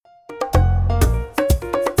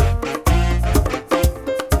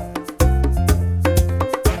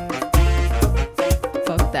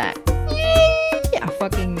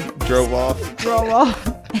drove off.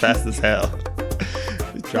 Fast as hell.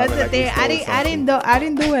 That's the thing. I didn't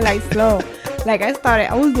do it like slow. Like I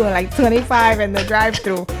was doing like 25 in the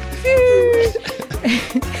drive-thru.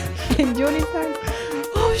 And Junie starts,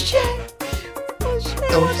 oh shit,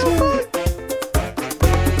 what the fuck?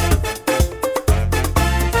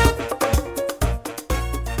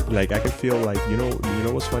 Like I can feel like you know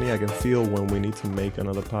what's funny? I can feel when we need to make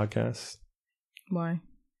another podcast. Why?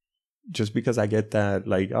 Just because I get that,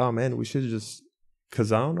 like, oh man, we should just,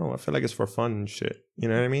 because I don't know, I feel like it's for fun and shit. You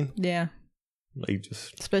know what I mean? Yeah. Like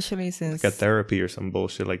just especially since like a therapy or some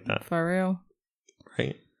bullshit like that. For real.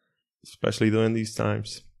 Right. Especially during these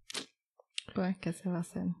times. Pues, ¿qué se va a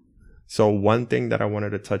hacer? So one thing that I wanted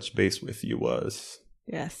to touch base with you was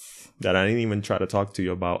that I didn't even try to talk to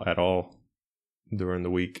you about at all during the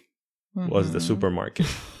week was the supermarket.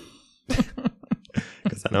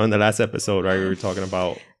 Because I know in the last episode, right, we were talking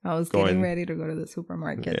about I was getting ready to go to the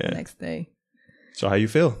supermarket the next day. So how you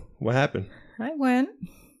feel? What happened? I went.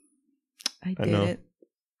 I did it.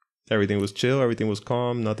 Everything was chill. Everything was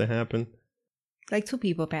calm. Nothing happened. Like 2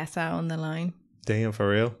 people passed out on the line. Damn, for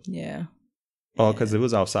real? Yeah. Oh, because it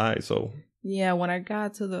was outside, so. Yeah, when I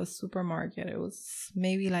got to the supermarket, it was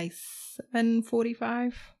maybe like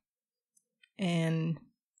 7:45. And,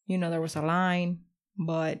 there was a line.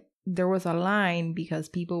 But there was a line because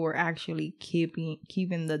people were actually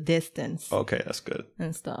keeping the distance. Okay, that's good.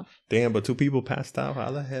 And stuff. Damn, but 2 people passed out.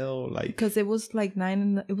 How the hell? Like, because it was like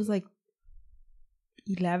 9 it was like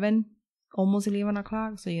 11, almost 11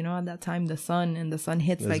 o'clock. So, at that time, the sun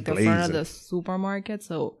hits like the front of the supermarket.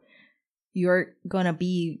 So you're going to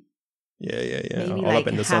be maybe all like up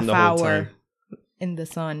in the half sun the whole time. In the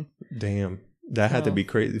sun. Damn. That had to be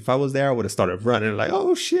crazy. If I was there, I would have started running like,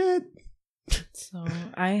 oh, shit. So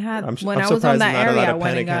I had, I'm when I was on that area, I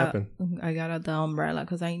went and I got the umbrella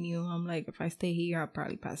because I knew, I'm like, if I stay here, I'll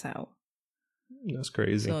probably pass out. That's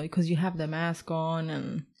crazy. So, because you have the mask on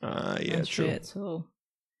and true. Shit, so.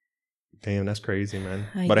 Damn, that's crazy, man.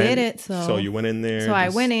 I did it. So you went in there. So I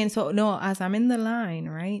went in. So no, as I'm in the line,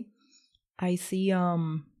 right? I see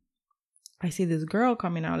this girl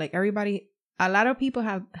coming out. Like everybody, a lot of people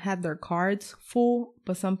have had their cards full,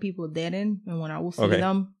 but some people didn't. And when I will see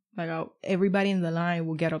them, like everybody in the line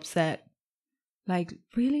will get upset. Like,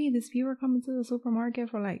 really? These people are coming to the supermarket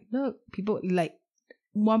for like, look, people like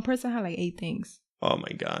one person had like 8 things. Oh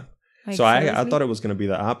my God. Like, so I thought it was going to be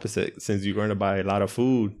the opposite since you're going to buy a lot of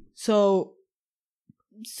food. So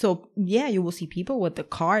yeah, you will see people with the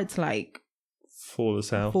cards like full as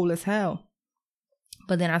hell.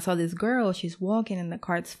 But then I saw this girl, she's walking and the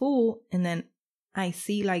cart's full. And then I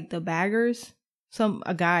see like the baggers,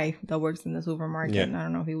 a guy that works in the supermarket. Yeah. And I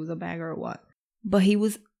don't know if he was a bagger or what. But he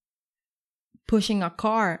was pushing a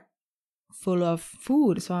cart full of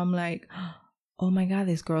food. So I'm like, oh my God,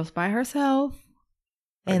 this girl's by herself.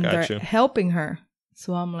 And they're helping her.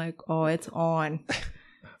 So I'm like, oh, it's on.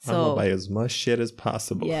 So, I'm going to buy as much shit as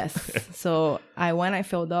possible. Yes. So I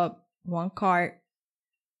filled up 1 cart.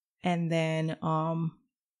 And then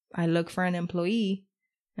I look for an employee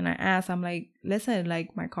and I asked, I'm like, listen,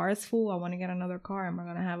 like my car is full. I want to get another car. Am I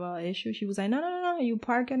going to have an issue? She was like, no. You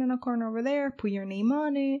park it in a corner over there. Put your name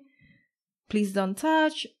on it. Please don't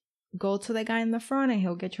touch. Go to the guy in the front and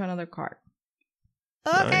he'll get you another cart.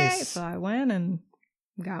 Okay. Nice. So I went and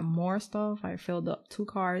got more stuff. I filled up 2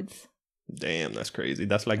 cards. Damn, that's crazy.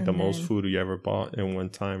 That's like the most food you ever bought in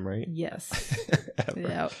one time, right? Yes.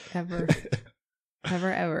 Yeah, ever.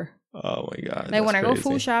 Ever. Oh my God. Like when I go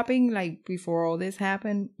food shopping, like before all this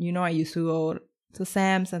happened, I used to go to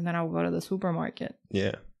Sam's and then I would go to the supermarket.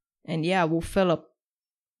 Yeah. And yeah, we'll fill up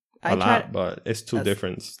a lot, but it's 2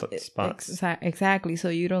 different spots. Exactly. So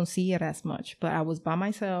you don't see it as much. But I was by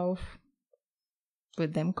myself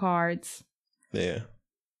with them cards. Yeah.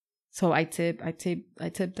 So I tipped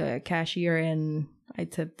the cashier and I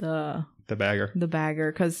tipped the bagger. The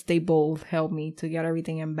bagger, because they both helped me to get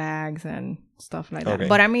everything in bags and stuff like that.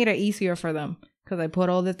 But I made it easier for them because I put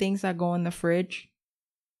all the things that go in the fridge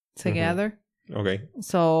together. Mm-hmm. Okay.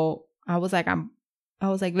 So I was like,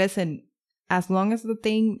 listen, as long as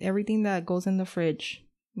everything that goes in the fridge,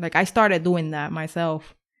 like I started doing that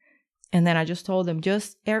myself. And then I just told them,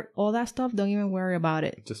 all that stuff, don't even worry about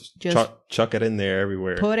it. Just chuck it in there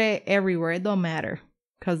everywhere. Put it everywhere. It don't matter.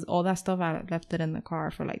 Because all that stuff, I left it in the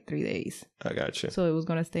car for like 3 days. I got you. So it was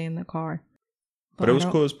going to stay in the car. But it was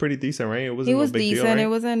cool. It was pretty decent, right? It was decent. Deal, right? It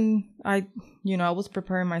wasn't, I was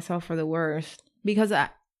preparing myself for the worst. Because I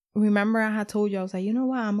remember I had told you, I was like, you know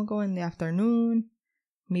what? I'm going to go in the afternoon.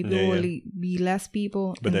 Maybe there will be less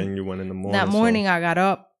people. But then you went in the morning. That morning I got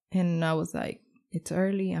up and I was like, it's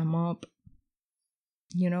early. I'm up.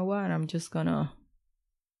 You know what? I'm just going to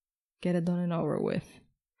get it done and over with.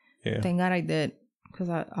 Yeah. Thank God I did, because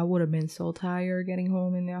I would have been so tired getting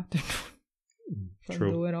home in the afternoon.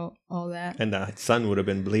 True. Doing all that. And the sun would have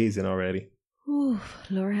been blazing already. Ooh,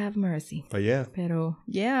 Lord have mercy. But yeah. Pero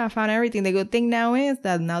yeah, I found everything. The good thing now is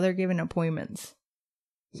that now they're giving appointments.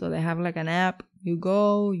 So they have like an app. You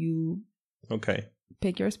go, you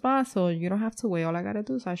pick your spot, so you don't have to wait. All I gotta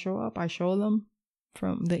do is I show up, I show them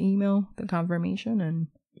from the email, the confirmation, and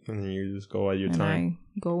then you just go at your time.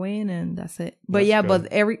 I go in and that's it. But that's good.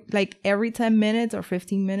 But every 10 minutes or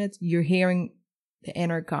 15 minutes, you're hearing the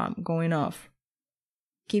intercom going off.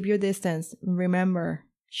 Keep your distance. Remember,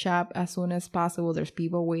 shop as soon as possible. There's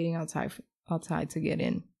people waiting outside to get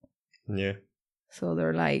in. Yeah. So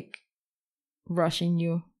they're like rushing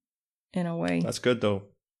you in a way. That's good though.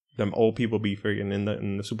 Them old people be freaking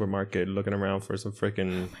in the supermarket looking around for some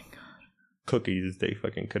freaking cookies they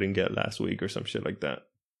fucking couldn't get last week or some shit like that.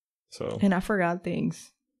 So. And I forgot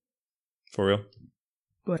things. For real?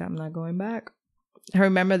 But I'm not going back. I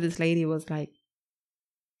remember this lady was like,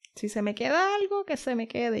 si se me queda algo, que se me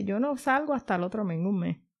quede. Yo no salgo hasta el otro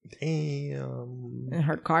mes. Damn. And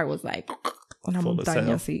her cart was like una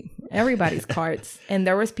montaña así. Everybody's carts. And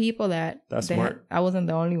there was people that... That's smart. I wasn't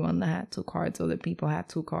the only one that had 2 carts. Other people had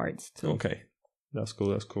 2 carts too. Okay. That's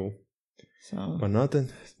cool. So... But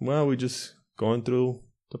nothing. Well, we just going through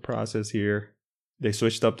the process here. They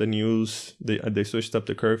switched up the news. They switched up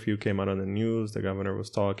the curfew. Came out on the news. The governor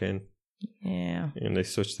was talking. Yeah. And they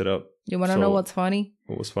switched it up. You want to know what's funny?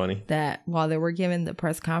 What was funny? That while they were giving the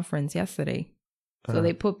press conference yesterday, so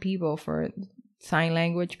they put people for sign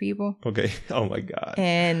language people. Okay. Oh my God.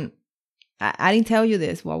 And I didn't tell you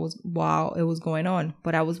this while it was going on,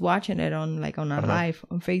 but I was watching it on a live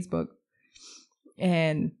on Facebook,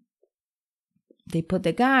 and they put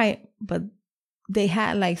the guy, but they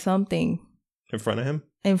had like something in front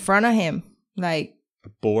of him, like a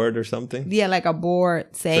board or something. Yeah, like a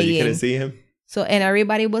board saying. So you couldn't see him. So and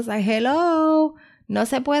everybody was like, "Hello, no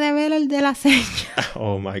se puede ver el de la seña."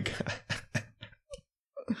 Oh my God.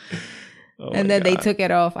 And then they took it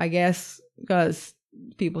off, I guess, because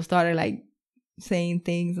people started like saying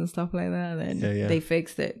things and stuff like that, and they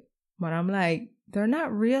fixed it. But I'm like, they're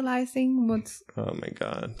not realizing what's... Oh my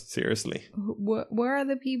God, seriously. Where are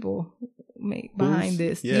the people behind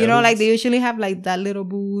this? Yeah, like they usually have like that little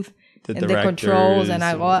booth and the controls, and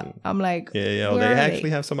I'm like... Yeah, they actually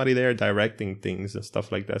have somebody there directing things and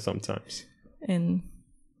stuff like that sometimes. And...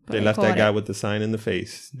 They left that guy with the sign in the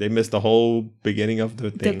face. They missed the whole beginning of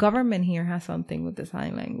the thing. The government here has something with the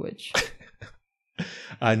sign language.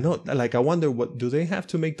 I know. Like, I wonder, what do they have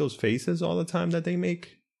to make those faces all the time that they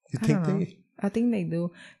make? I think they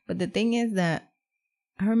do. But the thing is that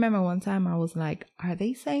I remember one time I was like, are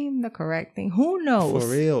they saying the correct thing? Who knows? For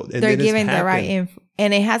real. And they're giving the right info.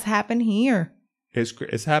 And it has happened here.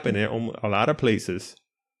 It's happened in a lot of places.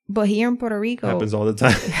 But here in Puerto Rico. It happens all the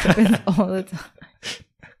time. It happens all the time.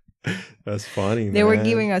 That's funny. They were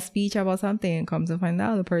giving a speech about something, and come to find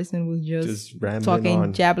out the person was just rambling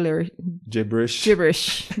on. Gibberish.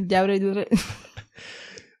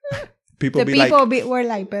 People were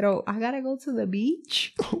like, "Pero I gotta go to the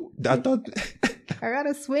beach. I thought I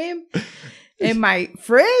gotta swim in my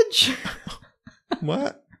fridge."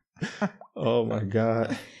 What? Oh my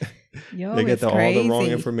God! Yo, they get all the wrong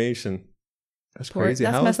information. That's crazy.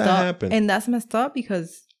 How does that happen? And that's messed up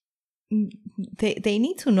because they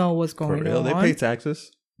need to know what's going on. For real, they pay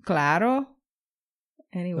taxes. Claro.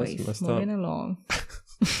 Anyways, moving along.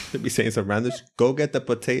 They be saying some random, go get the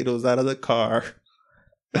potatoes out of the car.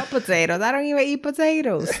 What potatoes? I don't even eat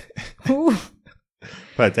potatoes.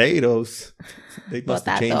 Potatoes. They must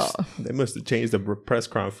have changed the press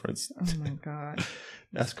conference. Oh my God.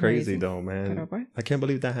 That's crazy though, man. I can't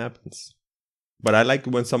believe that happens. But I like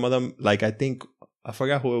when some of them, like I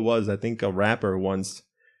forgot who it was. I think a rapper once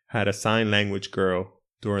had a sign language girl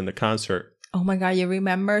during the concert. Oh my God, you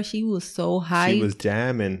remember? She was so hyped. She was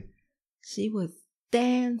jamming. She was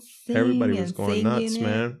dancing. Everybody was going nuts,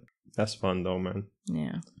 man. That's fun though, man.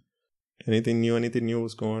 Yeah. Anything new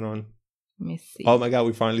was going on? Let me see. Oh my God,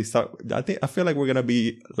 we finally start. I feel like we're gonna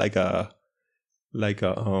be like a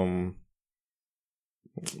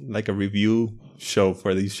review show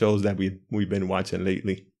for these shows that we've been watching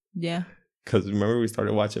lately. Yeah. Because remember we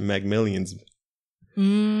started watching McMillions.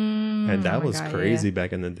 And that was crazy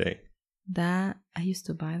back in the day. That I used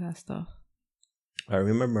to buy that stuff. I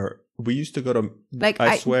remember we used to go to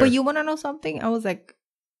I swear. But you want to know something? I was like,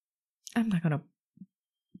 I'm not gonna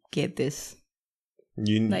get this. Who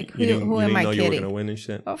am I kidding? You were gonna win and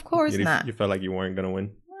shit. Of course not. You felt like you weren't gonna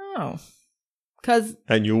win. No,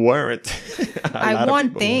 and you weren't. I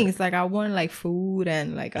won things like I won like food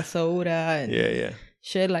and like a soda. And yeah.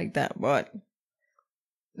 shit like that. But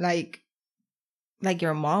like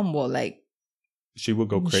your mom will like. She would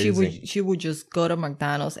go crazy. She would just go to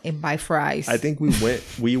McDonald's and buy fries. I think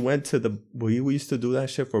we went to we used to do that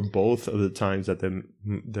shit for both of the times that the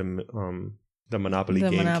Monopoly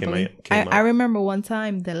game came out. I remember one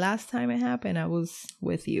time, the last time it happened, I was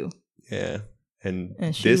with you. Yeah. And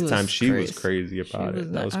this time she was crazy about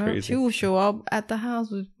it. That was crazy. She would show up at the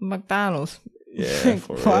house with McDonald's. Yeah,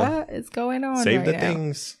 for real. What is going on? Save the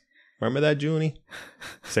things. Remember that, Junie?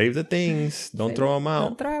 Save the things. Don't throw them out.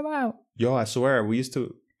 Don't throw them out. Yo, I swear, I used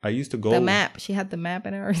to go. The map. She had the map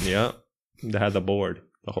and everything. Yeah. They had the board.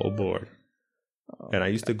 The whole board. Oh, and I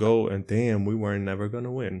used to go and damn, we weren't never going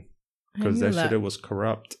to win. Because that shit was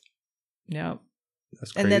corrupt. Yep.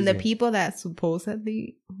 That's crazy. And then the people that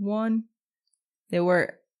supposedly won, they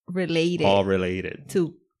were related. All related.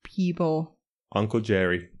 To people. Uncle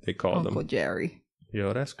Jerry, they called him. Uncle Jerry.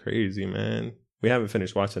 Yo, that's crazy, man. We haven't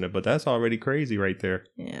finished watching it, but that's already crazy right there.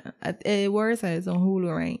 Yeah. It works. It's on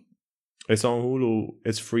Hulu, right? It's on Hulu.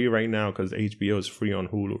 It's free right now because HBO is free on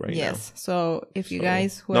Hulu right now. Yes. So if you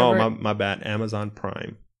guys... Whoever... No, my bad. Amazon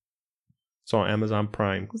Prime. It's on Amazon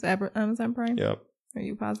Prime. Was that Amazon Prime? Yep. Are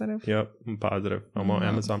you positive? Yep, I'm positive. I'm on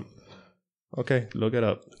Amazon. Okay, look it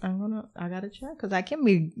up. I gotta check because I can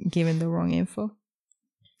be giving the wrong info.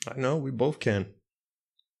 I know, we both can.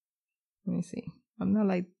 Let me see. I'm not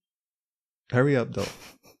like... Hurry up, though.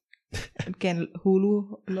 Can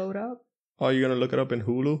Hulu load up? Oh, you're going to look it up in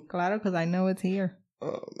Hulu? Claro, because I know it's here.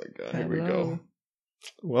 Oh, my God. Here we go.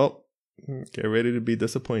 Well, get ready to be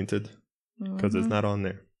disappointed because it's not on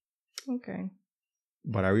there. Okay.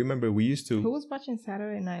 But I remember we used to... Who was watching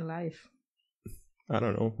Saturday Night Live? I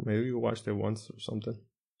don't know. Maybe we watched it once or something.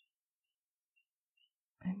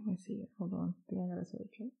 Let me see. Hold on. I think I got to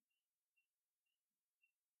search it.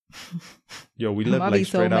 Yo, we live like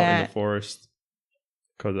straight out in the forest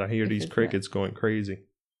because I hear these crickets going crazy.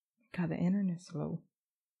 God, the internet's slow.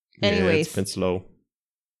 Yeah, anyways, it's been slow.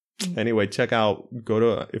 Anyway, check out. Go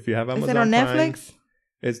to if you have Amazon. Is it on Prime, Netflix?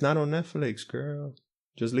 It's not on Netflix, girl.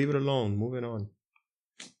 Just leave it alone. Moving on.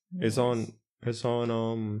 Yes. It's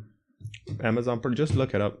on Amazon. Just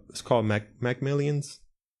look it up. It's called McMillions.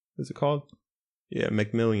 Is it called? Yeah,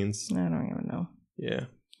 McMillions. I don't even know. Yeah,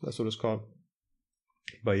 that's what it's called.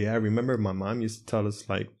 But yeah, I remember my mom used to tell us,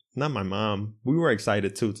 like, not my mom. We were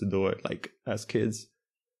excited too to do it. Like as kids,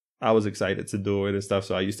 I was excited to do it and stuff.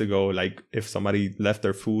 So I used to go, like, if somebody left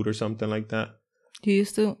their food or something like that. You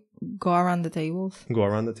used to go around the tables? Go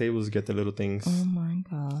around the tables, get the little things. Oh my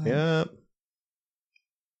God. Yeah.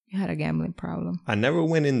 You had a gambling problem. I never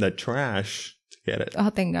went in the trash to get it. Oh,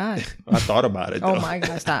 thank God. I thought about it, though. Oh my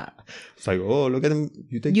God, stop. It's like, oh, look at them.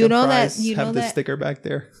 You think you the know prize that, you have know the that, sticker back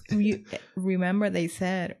there? You remember they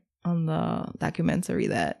said on the documentary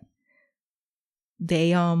that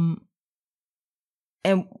they, and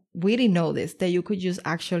we didn't know this, that you could just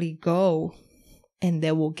actually go and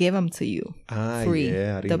they will give them to you free.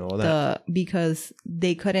 Yeah, I didn't know that. Because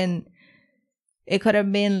they couldn't, it could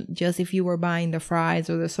have been just if you were buying the fries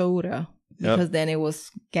or the soda, because then it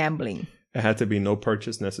was gambling. It had to be no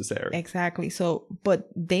purchase necessary. Exactly. So, but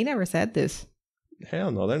they never said this.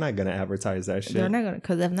 Hell no, they're not going to advertise that shit. They're not going to,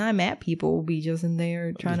 because if not, mad people will be just in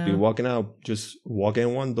there trying to. Be walking out, just walk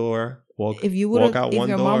in one door, walk out one door. If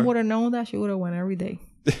your mom would have known that, she would have went every day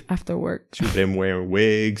after work. She would have been wearing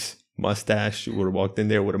wigs, mustache. She would have walked in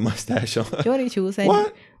there with a mustache on. Jody, she was saying,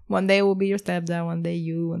 what? One day will be your stepdad, one day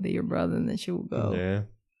you, one day your brother, and then she will go. Yeah.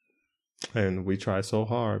 And we tried so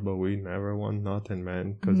hard, but we never won nothing,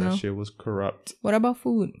 man, because that shit was corrupt. What about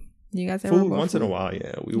food? Do you guys ever food? Once in a while,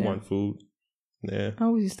 yeah. We want food. Yeah. I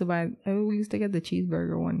always used to we used to get the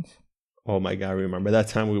cheeseburger ones. Oh my God, remember that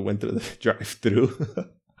time we went through the drive-thru?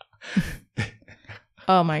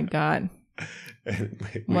 Oh my God.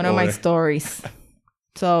 One of my stories.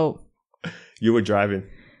 So. You were driving.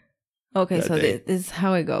 Okay, so this is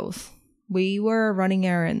how it goes. We were running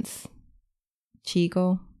errands.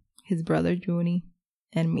 Chico, his brother Junie,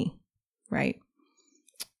 and me, right?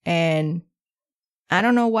 And I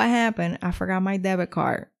don't know what happened. I forgot my debit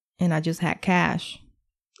card, and I just had cash,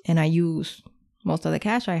 and I used most of the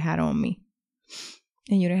cash I had on me.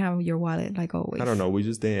 And you didn't have your wallet like always. I don't know. We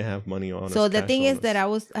just didn't have money on us. So the thing is that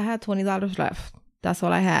I had $20 left. That's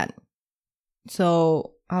all I had.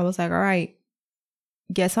 So I was like, all right,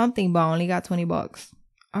 get something, but I only got $20.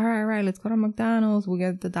 All right, let's go to McDonald's. We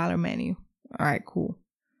get the dollar menu. All right, cool.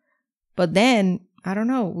 But then, I don't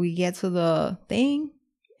know, we get to the thing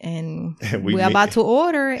and we're about to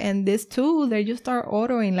order, and this too, they just start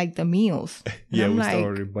ordering like the meals. Yeah, we start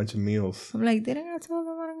ordering a bunch of meals. I'm like, didn't I tell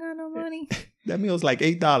them I don't got no money? That meal's like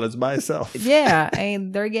 $8 by itself. Yeah,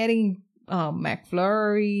 and they're getting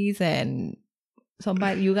McFlurries and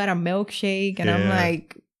somebody, you got a milkshake. And I'm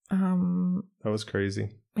like, that was crazy.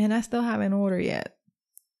 And I still haven't ordered yet.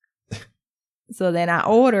 So then I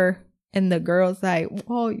order and the girl's like,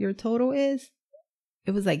 "Oh, your total is?"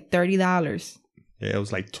 It was like $30. Yeah, it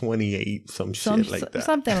was like 28, some shit like that.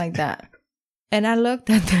 Something like that. And I looked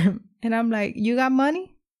at them and I'm like, "You got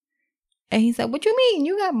money?" And he said, "What you mean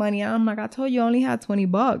you got money?" And I'm like, "I told you I only had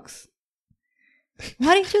 $20.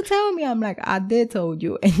 Why didn't you tell me?" I'm like, "I did told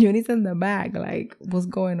you." And Junie's in the back, like, "What's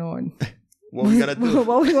going on? What we gonna do?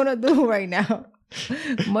 What we gonna do right now?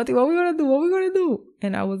 Mati, what we gonna do? What we gonna do?"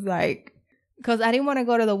 And I was like, because I didn't want to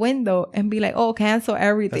go to the window and be like, "Oh, cancel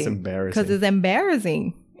everything." That's embarrassing. Because it's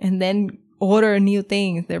embarrassing. And then order new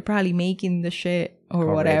things. They're probably making the shit or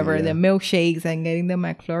already, whatever, the milkshakes and getting the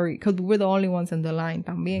McFlurry. Because we're the only ones in the line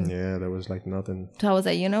también. Yeah, there was like nothing. So I was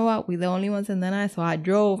like, you know what? We're the only ones in the line. So I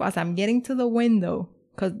drove. As I'm getting to the window,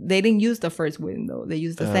 because they didn't use the first window. They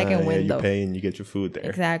used the second window. You pay and you get your food there.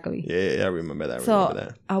 Exactly. Yeah, I remember that.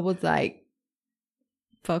 I was like,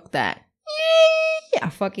 fuck that. I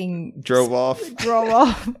fucking drove off.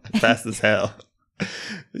 Fast as hell.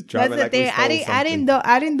 That's the thing. I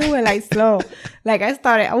didn't do it like slow. Like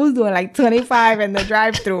I was doing like 25 in the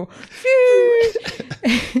drive-through.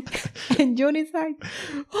 And Junie's like,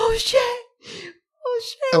 "Oh shit.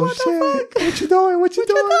 What the fuck? What you doing? What you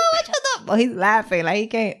doing? But he's laughing. Like he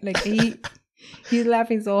can't, like he's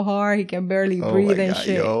laughing so hard he can barely breathe and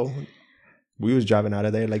shit. Yo. We was driving out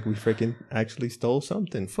of there like we freaking actually stole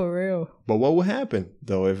something. For real. But what would happen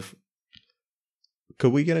though if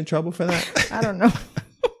could we get in trouble for that? I don't know.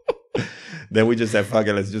 Then we just said, "Fuck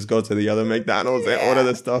it, let's just go to the other McDonald's and order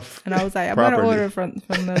the stuff." And I was like, "I'm gonna order from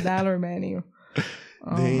the dollar menu."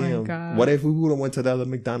 Oh damn. My god! What if we would have went to the other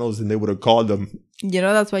McDonald's and they would have called them? You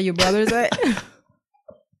know that's what your brother said.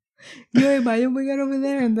 You ain't buying, we get over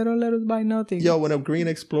there and they don't let us buy nothing. Yo, when a green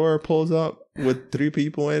Explorer pulls up with 3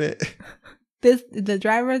 people in it. The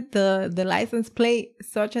driver, the license plate,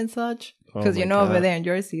 such and such. Because over there in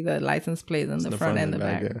Jersey, the license plate on the front and the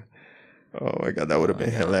back. Yeah. Oh my god, that would have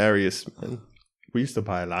been hilarious, man. We used to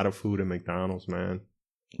buy a lot of food at McDonald's, man.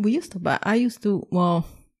 Well.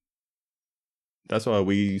 That's why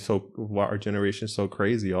our generation's so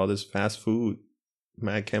crazy. All this fast food,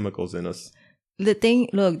 mad chemicals in us. This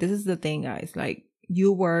is the thing, guys. Like,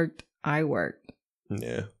 you worked, I worked.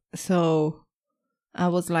 Yeah. So, I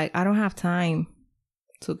was like, I don't have time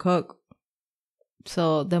to cook.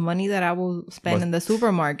 So, the money that I will spend in the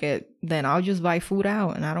supermarket, then I'll just buy food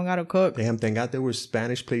out and I don't got to cook. Damn, thank God there were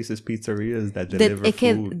Spanish places, pizzerias that deliver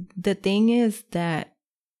food. The thing is that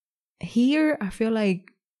here, I feel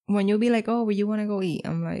like when you'll be like, "Oh, where you want to go eat?"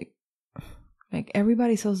 I'm like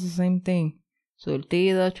everybody sells the same thing.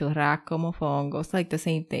 Surtido, churrasco, mofongo. It's like the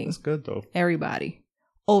same thing. That's good though. Everybody.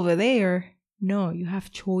 Over there, no, you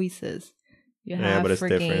have choices. But it's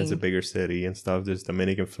different. It's a bigger city and stuff. There's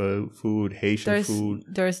Dominican food, Haitian food.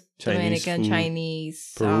 There's Chinese Dominican, food,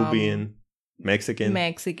 Chinese, Peruvian,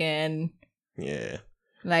 Mexican. Yeah.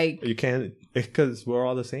 Like, you can't, because we're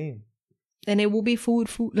all the same. And it will be food,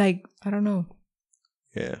 like, I don't know.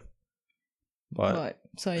 Yeah. But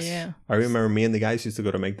so yeah. I remember me and the guys used to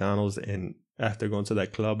go to McDonald's and after going to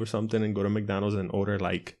that club or something and go to McDonald's and order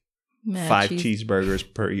like 5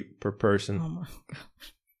 cheeseburgers per person. Oh my god.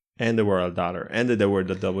 And they were $1. And there were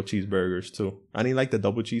the double cheeseburgers too. I didn't like the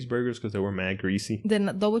double cheeseburgers because they were mad greasy. The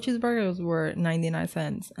double cheeseburgers were 99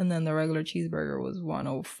 cents and then the regular cheeseburger was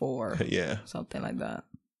 104. Yeah. Something like that.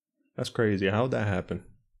 That's crazy. How'd that happen?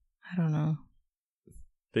 I don't know.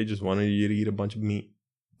 They just wanted you to eat a bunch of meat.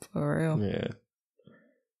 For real. Yeah.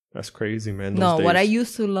 That's crazy, man. What I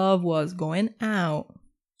used to love was going out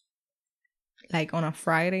like on a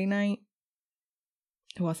Friday night.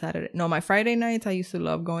 It was Saturday. No, my Friday nights I used to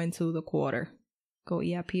love going to the Quarter. Go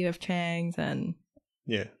eat at P.F. Chang's and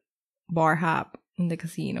bar hop in the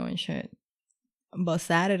casino and shit. But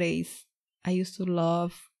Saturdays I used to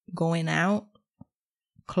love going out,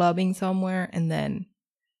 clubbing somewhere, and then,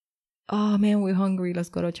 "Oh man, we're hungry. Let's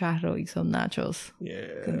go to Charro, eat some nachos."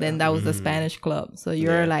 Yeah. And then that was the Spanish club. So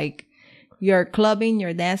you're like, you're clubbing,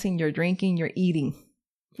 you're dancing, you're drinking, you're eating.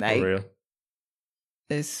 Like, for real.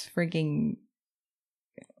 This freaking.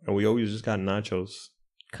 And we always just got nachos.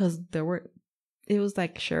 Because it was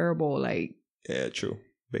like shareable, like. Yeah, true.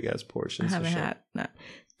 Big ass portions. I haven't had.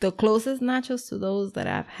 The closest nachos to those that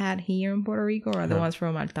I've had here in Puerto Rico are the ones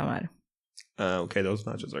from Altamar. Okay, those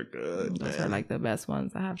nachos are good. Those are like the best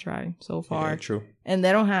ones I have tried so far. Yeah, true. And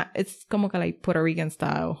they don't have, it's como que like Puerto Rican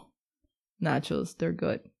style nachos. They're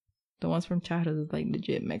good. The ones from Charros is like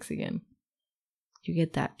legit Mexican. You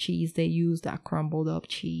get that cheese they use, that crumbled up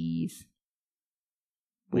cheese.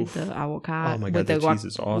 with the avocado. Oh my God, that cheese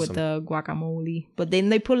is awesome. With the guacamole. But then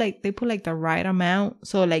they put like the right amount.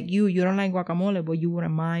 So like you don't like guacamole, but you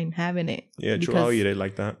wouldn't mind having it. Yeah, true. I'll eat it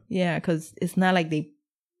like that. Yeah, because it's not like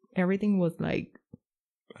everything was like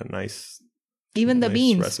a nice. Even the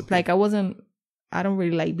beans. Recipe. Like I don't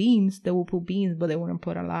really like beans. They will put beans, but they wouldn't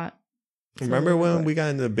put a lot. Remember when we got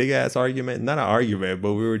in a big ass argument? Not an argument,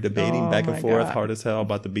 but we were debating back and forth hard as hell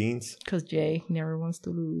about the beans. Because Jay never wants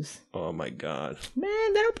to lose. Oh my God.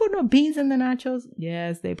 Man, they don't put no beans in the nachos.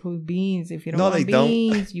 Yes, they put beans. If you don't want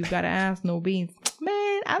beans, you gotta ask no beans.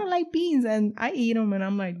 Man, I don't like beans and I eat them and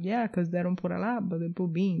I'm like, yeah, because they don't put a lot, but they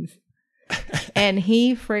put beans. And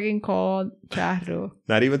he freaking called Charro.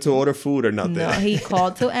 Not even to order food or nothing. No, he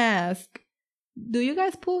called to ask, do you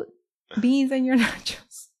guys put beans in your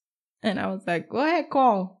nachos? And I was like, go ahead,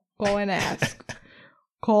 call and ask.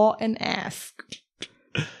 Call and ask.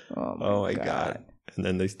 Oh my God. And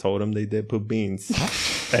then they told him they did put beans.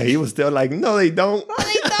 And he was still like, no, they don't. No,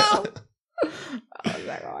 they don't. I was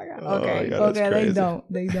like, oh my God. Okay,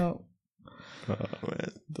 they don't. Oh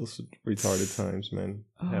man, those retarded times, man.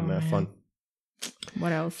 Had mad fun.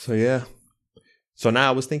 What else? So yeah. So now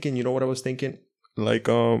I was thinking, you know what I was thinking? Like,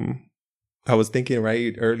 I was thinking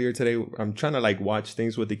right earlier today, I'm trying to like watch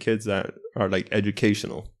things with the kids that are like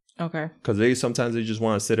educational. Okay. Because sometimes they just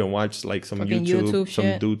want to sit and watch like some YouTube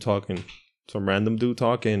some dude talking, some random dude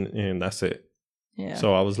talking, and that's it. Yeah.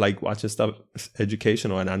 So I was like watching stuff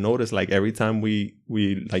educational, and I noticed like every time we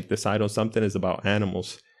like decide on something is about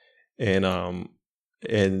animals, and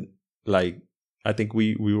like I think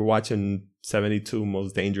we were watching 72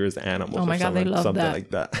 most dangerous animals. Oh my God, they love something that. Like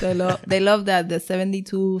that. They love that, the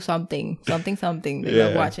 72 something. They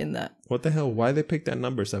love watching that. What the hell? Why they pick that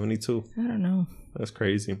number 72? I don't know. That's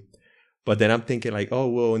crazy. But then I'm thinking like, oh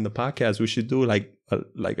well, in the podcast we should do like a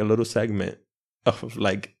little segment of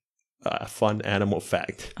like a fun animal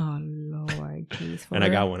fact. Oh Lord, please. And I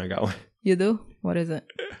got one. You do? What is it?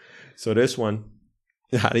 So this one.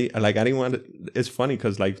 I didn't want to, it's funny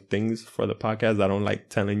because like things for the podcast I don't like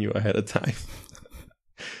telling you ahead of time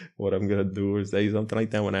what I'm gonna do or say something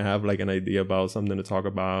like that when I have like an idea about something to talk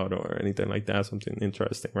about or anything like that, something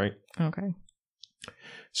interesting, right? Okay.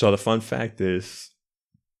 So the fun fact is,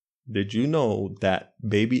 did you know that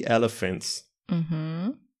baby elephants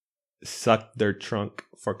suck their trunk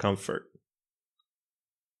for comfort?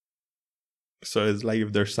 So it's like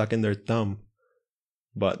if they're sucking their thumb,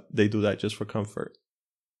 but they do that just for comfort.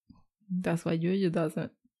 That's why Juju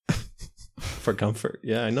doesn't. For comfort.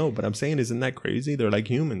 Yeah, I know. But I'm saying, isn't that crazy? They're like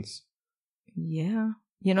humans. Yeah.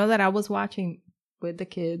 You know that I was watching with the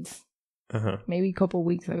kids maybe a couple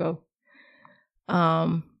weeks ago.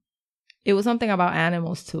 It was something about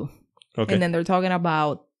animals too. Okay. And then they're talking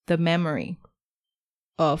about the memory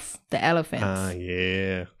of the elephants.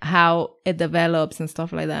 Yeah. How it develops and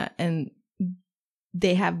stuff like that. And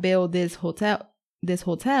they have built this hotel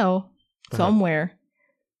somewhere.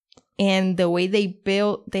 And the way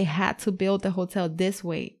they had to build the hotel this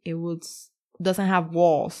way. It doesn't have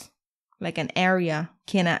walls. Like an area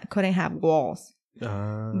couldn't have walls.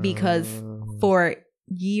 Because for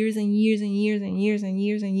years and years and years and years and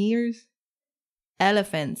years and years,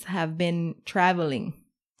 elephants have been traveling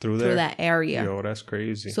through that area. Yo, that's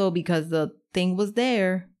crazy. So because the thing was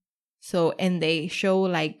there, and they show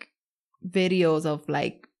like videos of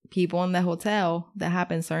like people in the hotel that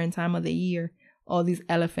happen certain time of the year. All these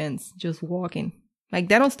elephants just walking. Like,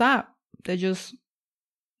 they don't stop. They just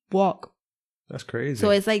walk. That's crazy. So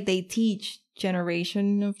it's like they teach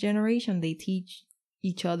generation of generation. They teach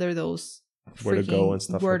each other those where to go and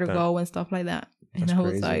stuff like that. And I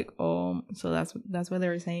was like, oh, so that's what they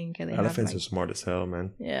were saying. Elephants are smart as hell,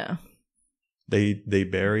 man. Yeah. They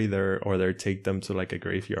bury they take them to like a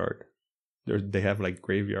graveyard. They have like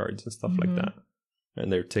graveyards and stuff like that.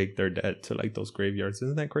 And they take their dead to like those graveyards.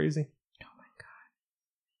 Isn't that crazy?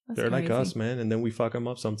 They're crazy. Like us, man. And then we fuck them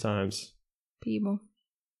up sometimes. People.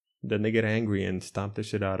 Then they get angry and stomp the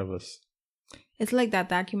shit out of us. It's like that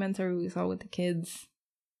documentary we saw with the kids.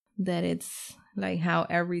 That it's like how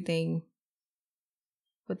everything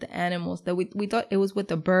with the animals. That we thought it was with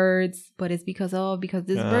the birds. But it's because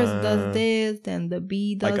this bird does this. Then the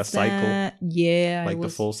bee does that. Like a cycle. Yeah. Like the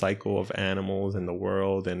full cycle of animals in the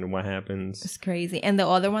world and what happens. It's crazy. And the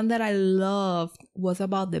other one that I loved was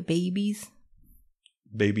about the babies.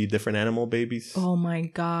 Different animal babies. Oh my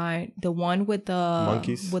God. The one with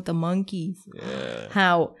the monkeys. Yeah.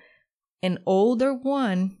 How an older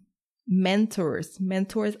one mentors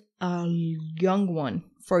a young one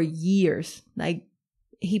for years. Like,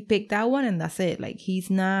 he picked that one and that's it. Like, he's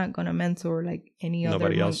not gonna mentor like any other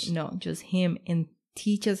one. Else. No, just him, and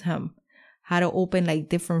teaches him how to open like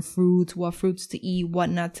different fruits, what fruits to eat, what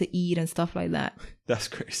not to eat, and stuff like that. That's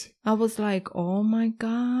crazy. I was like, oh my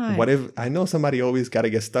God. What if I know somebody always got to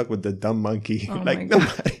get stuck with the dumb monkey? Oh like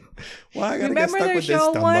nobody. Why I gotta get stuck with this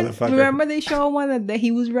dumb motherfucker? Remember they showed one that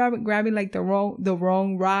he was grabbing like the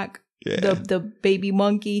wrong rock. Yeah. The baby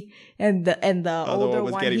monkey and the older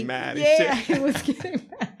one was getting mad. Yeah, he was getting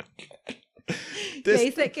mad.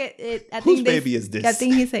 They said whose baby is this? I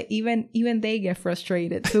think he said even they get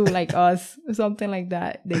frustrated too, like us, something like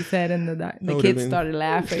that. They said, and the kids started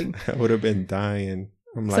laughing. I would have been dying.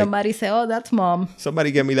 I'm like, somebody said, "Oh, that's mom."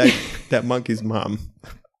 Somebody get me like that monkey's mom.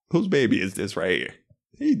 Whose baby is this right here?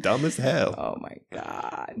 He dumb as hell. Oh my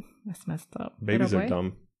God, that's messed up. Babies are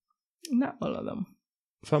dumb. Not all of them.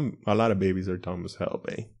 A lot of babies are dumb as hell,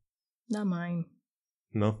 babe. Not mine.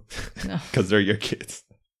 No, no, because they're your kids.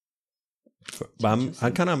 But I'm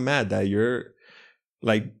kind of mad that you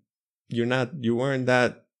weren't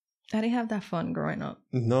that. I didn't have that fun growing up.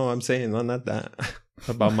 No, I'm saying not that.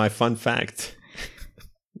 About my fun fact.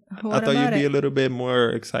 I thought you'd be a little bit more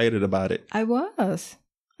excited about it. I was.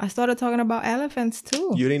 I started talking about elephants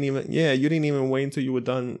too. You didn't even wait until you were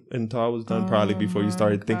done, until I was done, probably before you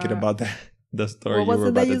started thinking about that. The story what you were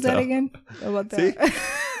about to tell. What was it that you said again? About that?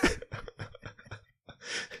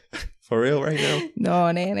 For real right now?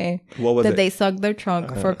 No, nene. What was that it? They sucked their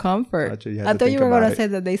trunk for comfort. I thought you were going to say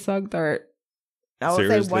that they sucked their... I was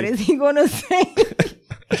like, what is he going to say?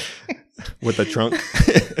 With the trunk?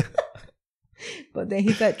 But then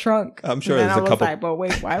he said trunk. I'm sure there's a couple... like, but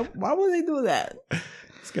wait, why would they do that?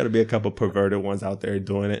 There's got to be a couple perverted ones out there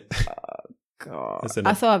doing it. God.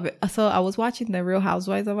 I was watching The Real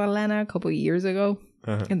Housewives of Atlanta a couple of years ago.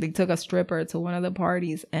 And they took a stripper to one of the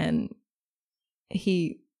parties and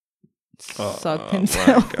he... sucked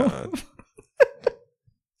himself. My God.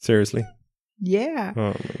 Seriously? Yeah.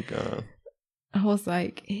 Oh my God. I was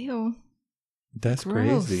like, ew. That's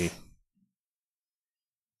gross. Crazy.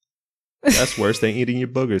 That's worse than eating your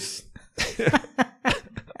boogers.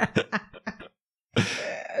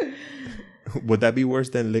 Would that be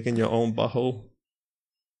worse than licking your own butthole?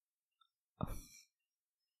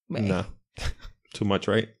 Man. No. Too much,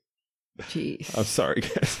 right? Jeez. I'm sorry,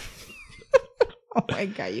 guys. Oh my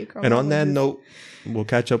God, you come. And on that note, we'll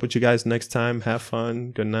catch up with you guys next time. Have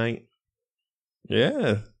fun. Good night.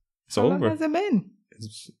 Yeah. It's over. How long has it been?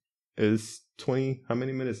 It's 20. How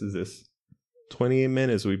many minutes is this? 28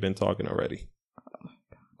 minutes we've been talking already.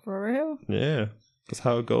 For real? Yeah. That's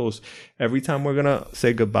how it goes. Every time we're going to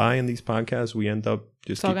say goodbye in these podcasts, we end up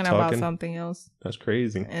just talking about something else. That's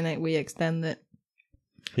crazy. And we extend it.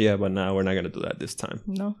 Yeah, but now we're not going to do that this time.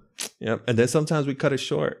 No. Yep. And then sometimes we cut it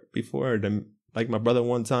short before. Then, like my brother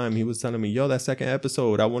one time, he was telling me, yo, that second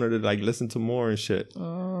episode, I wanted to like listen to more and shit.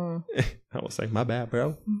 Oh. I was like, my bad,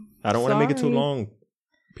 bro. I don't want to make it too long.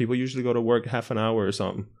 People usually go to work half an hour or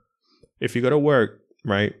something. If you go to work,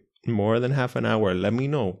 right, more than half an hour, let me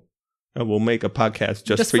know. And we'll make a podcast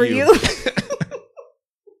just for you.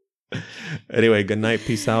 Anyway, good night.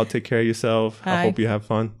 Peace out. Take care of yourself. I hope you have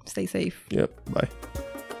fun. Stay safe. Yep. Bye.